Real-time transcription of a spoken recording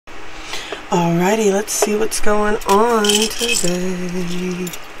Alrighty, let's see what's going on today.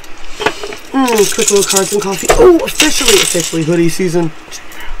 Quick little cards and coffee. Oh, officially hoodie season.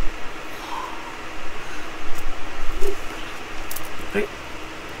 Right.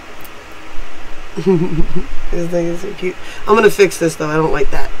 This thing is so cute. I'm gonna fix this though. I don't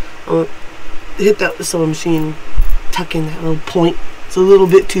like that. I'm gonna hit that with sewing machine. Tuck in that little point. It's a little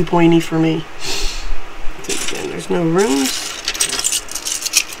bit too pointy for me. Again, there's no rooms.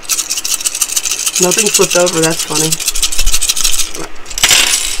 Nothing flipped over, that's funny.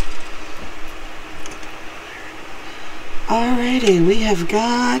 Alrighty, we have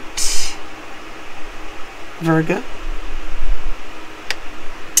got Virgo.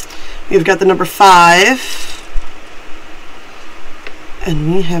 We've got the number 5.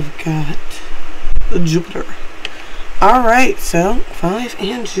 And we have got Jupiter. Alright, so 5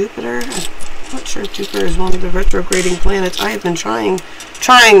 and Jupiter. I'm not sure if Jupiter is one of the retrograding planets. I have been trying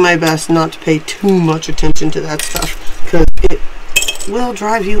my best not to pay too much attention to that stuff because it will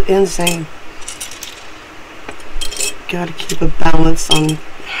drive you insane. Gotta keep a balance on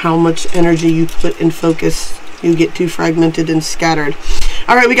how much energy you put in focus. You get too fragmented and scattered.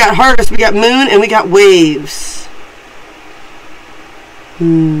 Alright, we got harvest, we got moon, and we got waves.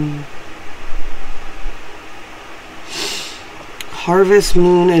 Harvest,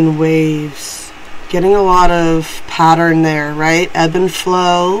 moon, and waves. Getting a lot of pattern there, right? Ebb and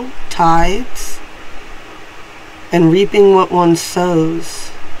flow, tides, and reaping what one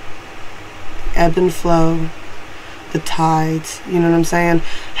sows. Ebb and flow, the tides, you know what I'm saying?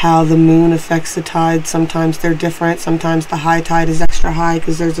 How the moon affects the tides. Sometimes they're different. Sometimes the high tide is extra high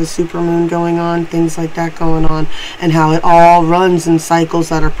because there's a super moon going on, things like that going on, and how it all runs in cycles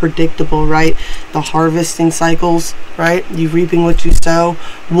that are predictable, right? The harvesting cycles, right? You reaping what you sow.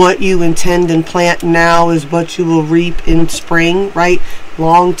 What you intend and plant now is what you will reap in spring, right?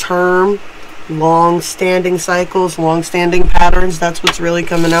 Long term, long-standing cycles, long-standing patterns. That's what's really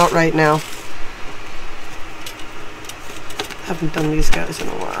coming out right now. Haven't done these guys in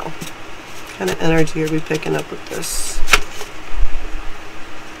a while. What kind of energy are we picking up with this?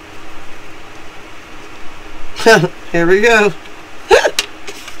 Here we go.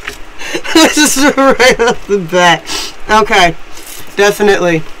 Just right off the bat. Okay,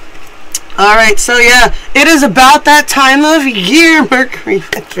 definitely. Alright, so yeah, it is about that time of year, Mercury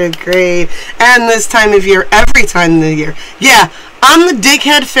retrograde. And this time of year, every time of the year. Yeah, I'm the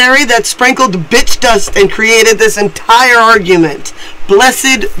dickhead fairy that sprinkled bitch dust and created this entire argument.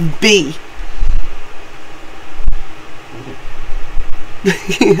 Blessed be.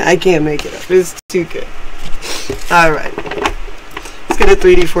 I can't make it up. It's too good. Alright. Let's get a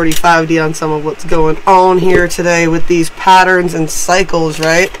 3D 45D on some of what's going on here today with these patterns and cycles,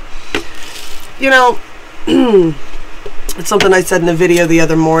 right? You know, it's something I said in a video the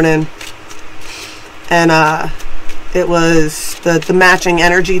other morning. And, it was the matching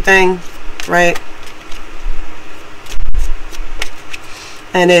energy thing, right?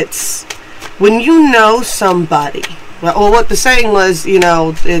 And it's when you know somebody. Well, what the saying was, you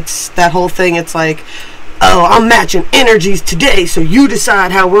know, it's that whole thing. It's like, oh, I'm matching energies today, so you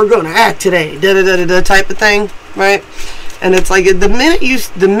decide how we're going to act today. Da da da da da type of thing, right? And it's like the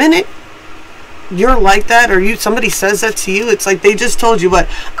minute you're like that, or somebody says that to you, it's like they just told you what?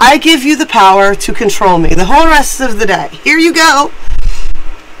 I give you the power to control me the whole rest of the day. Here you go.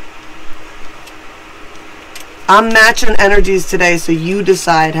 I'm matching energies today, so you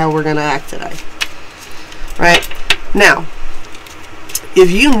decide how we're going to act today. Right? Now,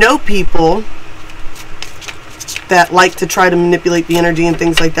 if you know people that like to try to manipulate the energy and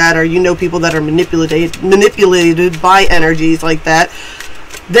things like that, or you know people that are manipulated by energies like that,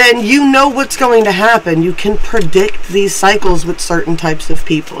 then you know what's going to happen. You can predict these cycles with certain types of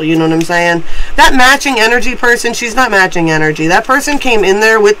people. You know what I'm saying? That matching energy person, she's not matching energy. That person came in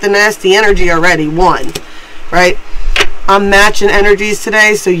there with the nasty energy already. One, right? I'm matching energies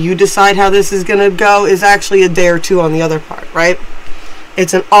today, so you decide how this is going to go is actually a day or two on the other part, right?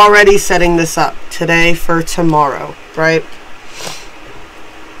 It's an already setting this up today for tomorrow, right?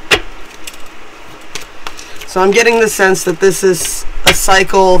 So I'm getting the sense that this is a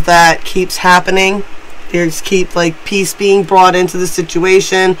cycle that keeps happening. There's like peace being brought into the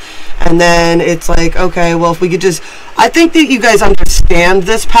situation, and then it's like, okay, well, if we could just, I think that you guys understand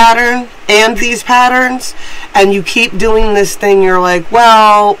this pattern and these patterns, and you keep doing this thing. You're like,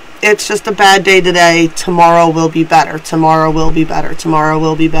 well, it's just a bad day today. Tomorrow will be better. Tomorrow will be better. Tomorrow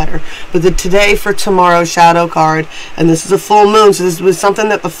will be better. But the today for tomorrow shadow card, and this is a full moon, so this was something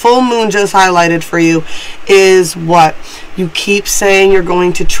that the full moon just highlighted for you, is what? You keep saying you're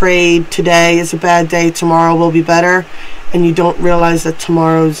going to trade. Today is a bad day. Tomorrow will be better. and you don't realize that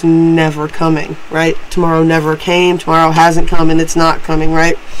tomorrow's never coming, right? Tomorrow never came, tomorrow hasn't come, and it's not coming,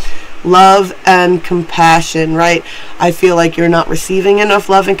 right? Love and compassion, right? I feel like you're not receiving enough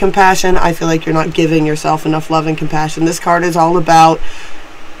love and compassion. I feel like you're not giving yourself enough love and compassion. This card is all about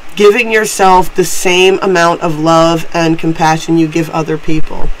giving yourself the same amount of love and compassion you give other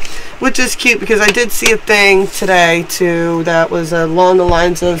people, which is cute, because I did see a thing today too that was along the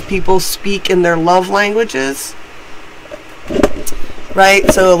lines of people speak in their love languages, right?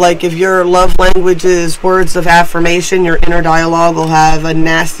 So like if your love language is words of affirmation, your inner dialogue will have a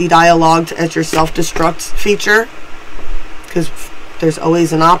nasty dialogue as your self-destruct feature, because there's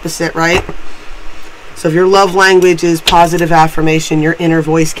always an opposite, right? So if your love language is positive affirmation, your inner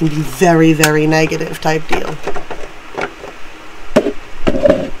voice can be very, very negative type deal.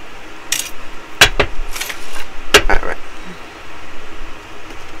 All right.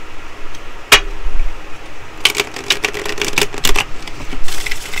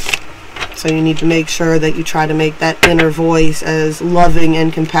 So you need to make sure that you try to make that inner voice as loving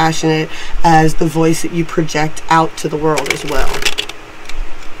and compassionate as the voice that you project out to the world as well.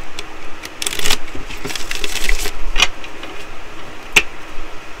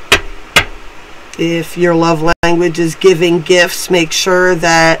 If your love language is giving gifts, make sure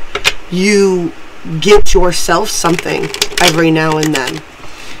that you get yourself something every now and then,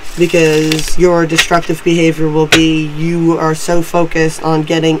 because your destructive behavior will be you are so focused on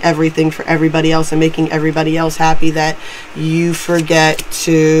getting everything for everybody else and making everybody else happy that you forget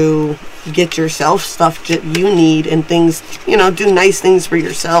to get yourself stuff that you need and things, you know, do nice things for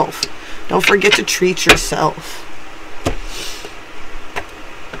yourself. Don't forget to treat yourself.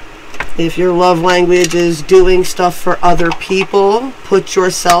 If your love language is doing stuff for other people, put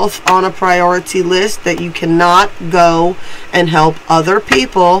yourself on a priority list that you cannot go and help other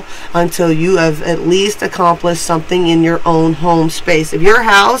people until you have at least accomplished something in your own home space. If your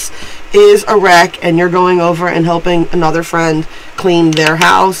house is a wreck and you're going over and helping another friend clean their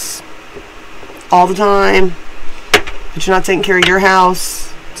house all the time, but you're not taking care of your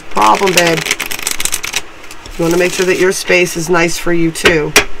house, it's a problem, babe. You want to make sure that your space is nice for you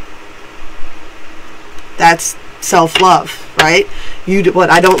too. That's self-love, right? You do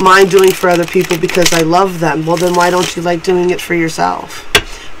what I don't mind doing for other people because I love them. Well, then why don't you like doing it for yourself?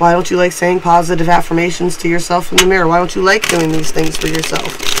 Why don't you like saying positive affirmations to yourself in the mirror? Why don't you like doing these things for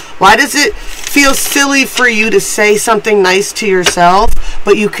yourself? Why does it feel silly for you to say something nice to yourself,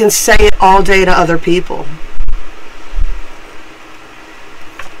 but you can say it all day to other people?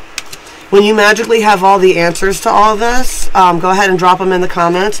 When you magically have all the answers to all this, go ahead and drop them in the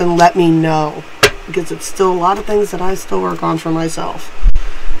comments and let me know. Because it's still a lot of things that I still work on for myself.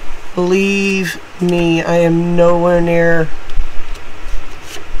 Believe me, I am nowhere near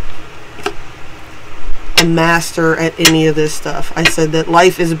a master at any of this stuff. I said that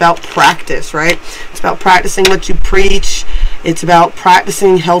life is about practice, right? It's about practicing what you preach. It's about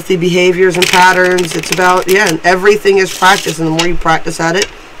practicing healthy behaviors and patterns. It's about, yeah, and everything is practice. And the more you practice at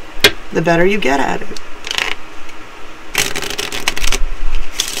it, the better you get at it.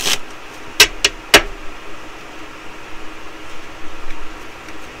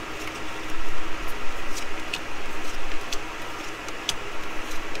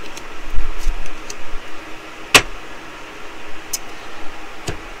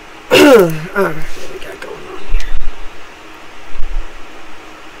 Alright, what we got going on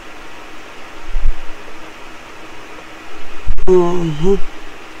here?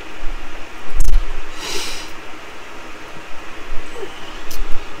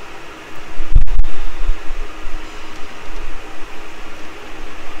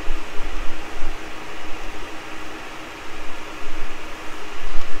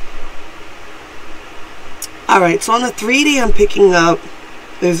 Alright, so on the 3D I'm picking up,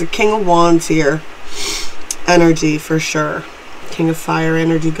 there's a King of Wands here. Energy for sure. King of Fire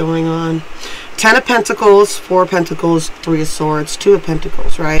energy going on. 10 of Pentacles, 4 of Pentacles, 3 of Swords, 2 of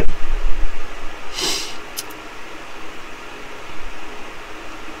Pentacles, right?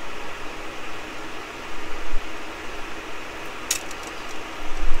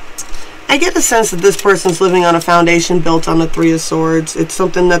 I get a sense that this person's living on a foundation built on the 3 of Swords. It's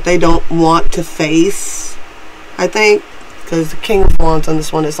something that they don't want to face, I think. Because the King of Wands on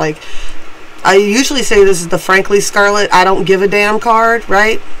this one is like, I usually say this is the frankly Scarlet, I don't give a damn card,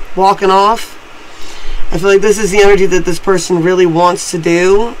 right? Walking off. I feel like this is the energy that this person really wants to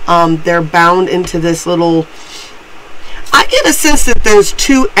do. They're bound into this little, I get a sense that there's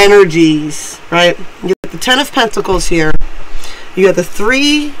two energies, right? You get the 10 of Pentacles here. You got the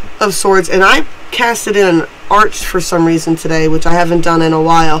 3 of Swords, and I casted in an arch for some reason today, which I haven't done in a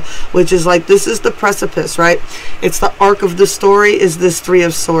while, which is like, this is the precipice, right? It's the arc of the story is this Three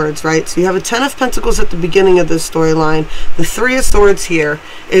of Swords, right? So you have a Ten of Pentacles at the beginning of this storyline. The Three of Swords here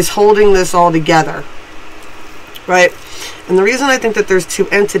is holding this all together, right? And the reason I think that there's two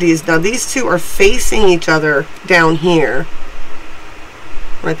entities, now these two are facing each other down here.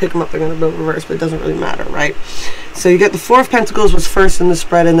 When I pick them up, they're going to go reverse, but it doesn't really matter, right? So you get the Four of Pentacles was first in the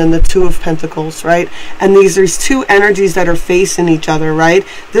spread, and then the Two of Pentacles, right? And there's two energies that are facing each other, right?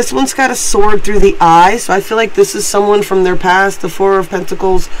 This one's got a sword through the eye, so I feel like this is someone from their past. The Four of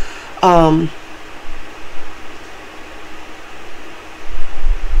Pentacles, yeah,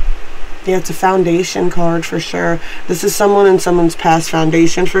 it's a foundation card for sure. This is someone in someone's past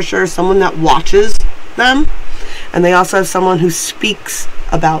foundation for sure. Someone that watches them. And they also have someone who speaks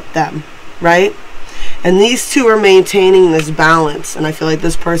about them, right? And these two are maintaining this balance. And I feel like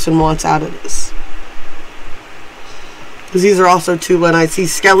this person wants out of this. Because these are also two, when I see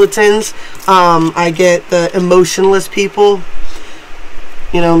skeletons, I get the emotionless people.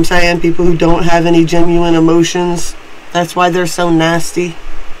 You know what I'm saying? People who don't have any genuine emotions. That's why they're so nasty.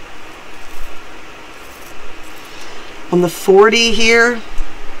 On the 40 here,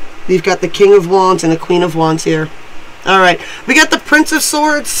 we've got the King of Wands and the Queen of Wands here. All right, we got the Prince of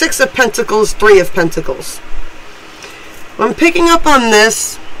Swords, Six of Pentacles, Three of Pentacles. I'm picking up on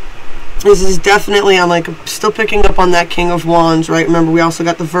this. This is definitely, I'm like still picking up on that King of Wands, right? Remember, we also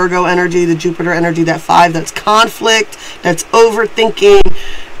got the Virgo energy, the Jupiter energy, that 5, that's conflict, that's overthinking.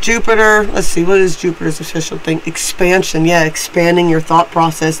 Jupiter, let's see, what is Jupiter's official thing? Expansion, yeah, expanding your thought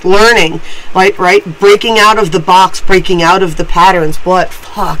process, learning, right? Breaking out of the box, breaking out of the patterns. What?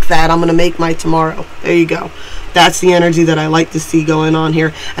 Fuck that, I'm going to make my tomorrow. There you go. That's the energy that I like to see going on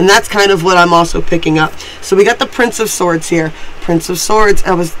here. And that's kind of what I'm also picking up. So we got the Prince of Swords here. Prince of Swords,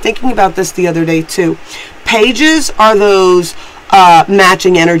 I was thinking about this the other day too. Pages are those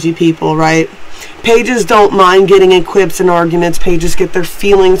matching energy people, right? Pages don't mind getting in quips and arguments. Pages get their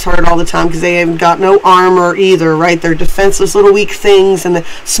feelings hurt all the time because they haven't got no armor either, right? They're defenseless little weak things, and the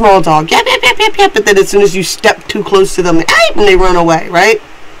small dog, yep, yep, yep, yep, yep. But then as soon as you step too close to them, they run away, right?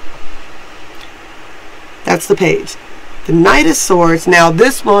 That's the page. The Knight of Swords. Now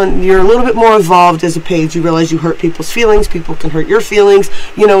this one, you're a little bit more evolved as a page. You realize you hurt people's feelings. People can hurt your feelings.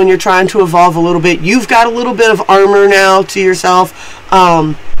 You know, when you're trying to evolve a little bit, you've got a little bit of armor now to yourself.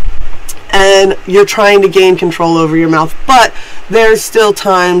 And you're trying to gain control over your mouth. But there's still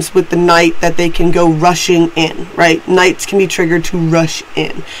times with the Knight that they can go rushing in, right? Knights can be triggered to rush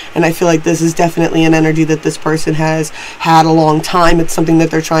in. And I feel like this is definitely an energy that this person has had a long time. It's something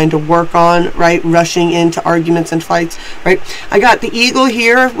that they're trying to work on, right? Rushing into arguments and fights, right? I got the Eagle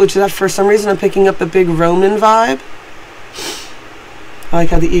here, which is, for some reason I'm picking up a big Roman vibe. I like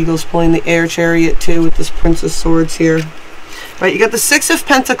how the Eagle's pulling the air chariot too with this Prince of Swords here. Right, you got the Six of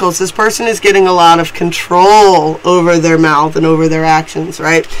Pentacles. This person is getting a lot of control over their mouth and over their actions,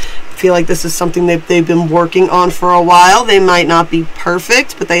 right? I feel like this is something that they've been working on for a while. They might not be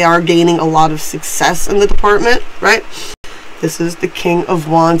perfect, but they are gaining a lot of success in the department, right? This is the King of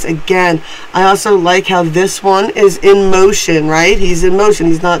Wands again. I also like how this one is in motion, right? He's in motion.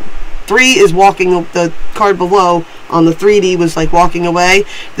 He's not... 3 is walking, the card below on the 3D was like walking away.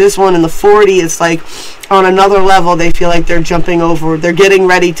 This one in the 40 is like on another level. They feel like they're jumping over, they're getting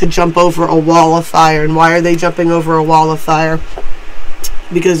ready to jump over a wall of fire. And why are they jumping over a wall of fire?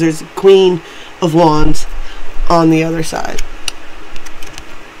 Because there's a Queen of Wands on the other side.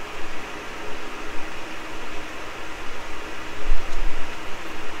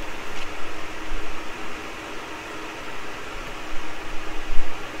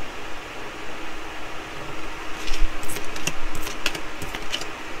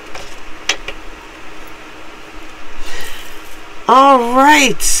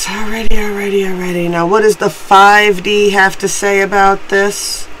 Alrighty. Now, what does the 5D have to say about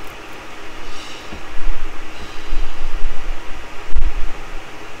this?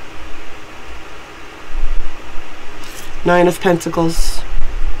 Nine of Pentacles.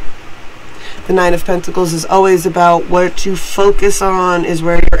 The Nine of Pentacles is always about what you focus on, is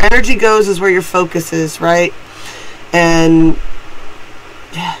where your energy goes, is where your focus is, right? And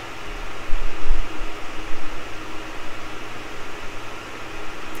yeah.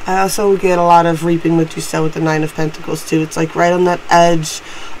 I also get a lot of reaping what you sow with the Nine of Pentacles too. It's like right on that edge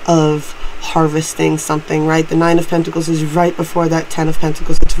of harvesting something, right? The Nine of Pentacles is right before that Ten of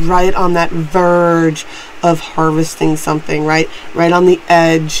Pentacles. It's right on that verge of harvesting something, right? Right on the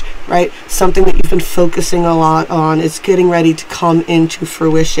edge, right? Something that you've been focusing a lot on is getting ready to come into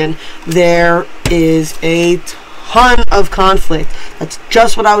fruition. There is a ton of conflict. That's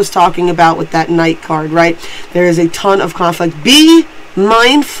just what I was talking about with that Knight card, right? There is a ton of conflict. Be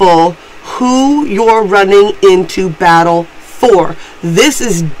mindful who you're running into battle for. This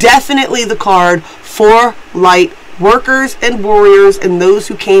is definitely the card for light workers and warriors and those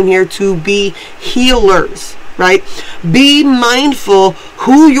who came here to be healers, right? Be mindful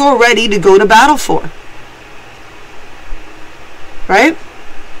who you're ready to go to battle for, right?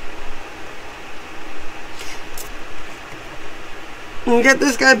 And you got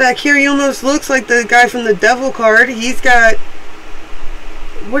this guy back here. He almost looks like the guy from the Devil card. He's got...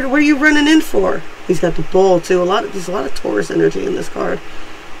 What are you running in for? He's got the bull too. There's a lot of Taurus energy in this card.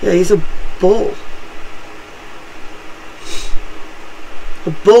 Yeah, he's a bull.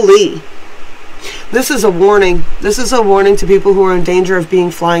 A bully. This is a warning. This is a warning to people who are in danger of being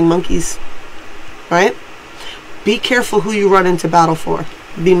flying monkeys. Right? Be careful who you run into battle for.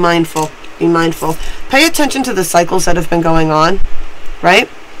 Be mindful. Be mindful. Pay attention to the cycles that have been going on. Right?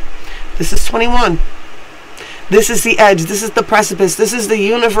 This is 21. This is the edge. This is the precipice. This is the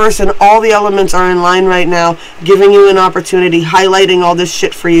universe, and all the elements are in line right now, giving you an opportunity, highlighting all this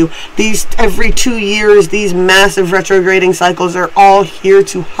shit for you. These, every 2 years, these massive retrograding cycles are all here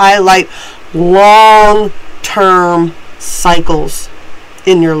to highlight long-term cycles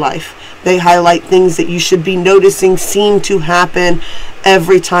in your life. They highlight things that you should be noticing seem to happen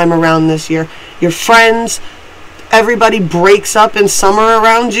every time around this year. Your friends, everybody breaks up in summer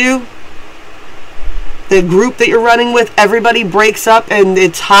around you. The group that you're running with, everybody breaks up and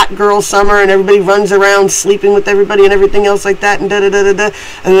it's hot girl summer and everybody runs around sleeping with everybody and everything else like that and da-da-da-da-da.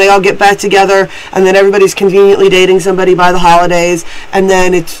 And they all get back together and then everybody's conveniently dating somebody by the holidays. And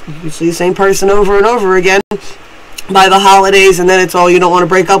then it's usually the same person over and over again by the holidays. And then it's all, you don't want to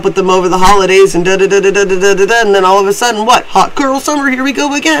break up with them over the holidays and da-da-da-da-da-da-da-da. And then all of a sudden, what? Hot girl summer, here we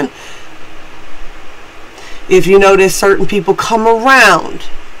go again. If you notice certain people come around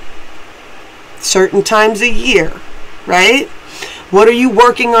certain times a year, right? What are you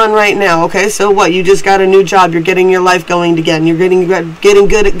working on right now? Okay, so what? You just got a new job. You're getting your life going again. You're getting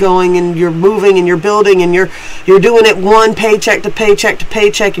good at going, and you're moving, and you're building, and you're doing it one paycheck to paycheck to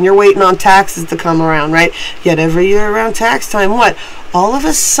paycheck, and you're waiting on taxes to come around, right? Yet every year around tax time, what? All of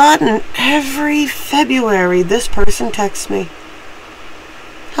a sudden, every February, this person texts me.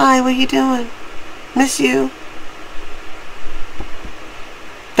 Hi, what you doing? Miss you.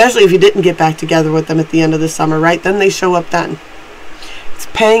 Especially if you didn't get back together with them at the end of the summer, right? Then they show up then. It's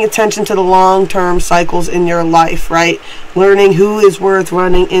paying attention to the long-term cycles in your life, right? Learning who is worth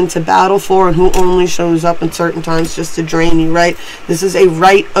running into battle for and who only shows up in certain times just to drain you, right? This is a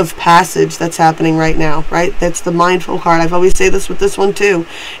rite of passage that's happening right now, right? That's the mindful card. I've always say this with this one too.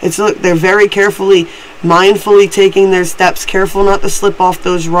 It's, look, they're very carefully, mindfully taking their steps, careful not to slip off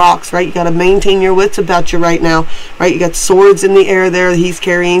those rocks, right? You got to maintain your wits about you right now, right? You got swords in the air there. He's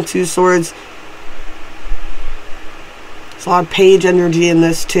carrying 2 swords. There's a lot of page energy in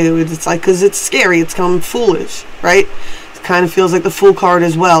this too. It's like, because it's scary, it's kind of foolish, right? It kind of feels like the Fool card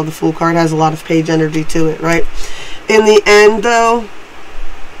as well. The Fool card has a lot of page energy to it, right? In the end though,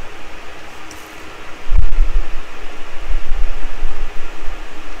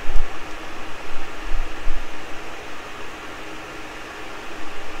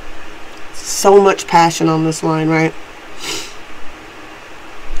 so much passion on this line, right?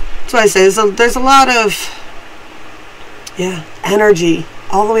 That's why I say there's a lot of energy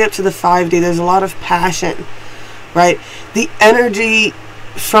all the way up to the 5D. There's a lot of passion, right? The energy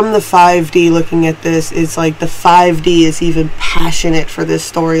from the 5D, looking at this, is like the 5D is even passionate for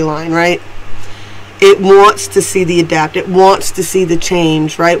this storyline, right? It wants to see the adapt. It wants to see the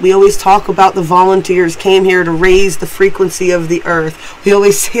change, right? We always talk about the volunteers came here to raise the frequency of the earth. We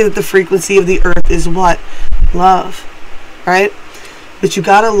always say that the frequency of the earth is what? Love, right? But you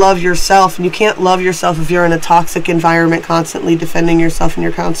got to love yourself, and you can't love yourself if you're in a toxic environment, constantly defending yourself, and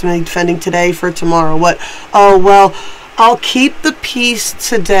you're constantly defending today for tomorrow. What? Oh, well, I'll keep the peace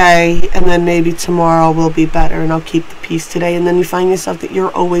today, and then maybe tomorrow will be better, and I'll keep the peace today. And then you find yourself that you're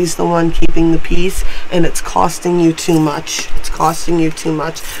always the one keeping the peace, and it's costing you too much. It's costing you too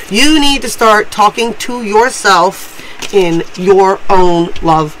much. You need to start talking to yourself in your own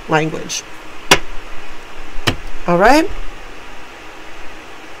love language. All right?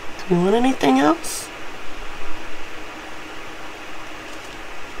 Do you want anything else?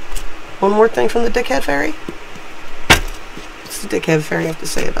 One more thing from the Dickhead Fairy? What's the Dickhead Fairy have to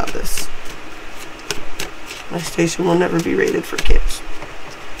say about this? My station will never be rated for kids.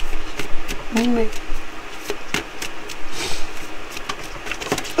 Me.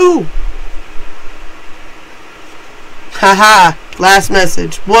 Ooh! Haha! Last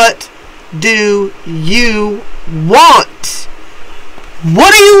message. What do you want?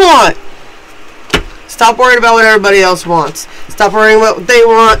 What do you want? Stop worrying about what everybody else wants. Stop worrying about what they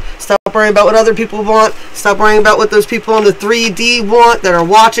want. Stop worrying about what other people want. Stop worrying about what those people in the 3D want that are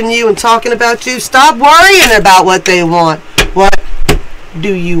watching you and talking about you. Stop worrying about what they want. What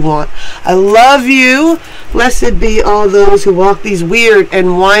do you want? I love you. Blessed be all those who walk these weird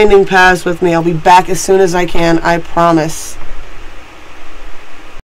and winding paths with me. I'll be back as soon as I can. I promise.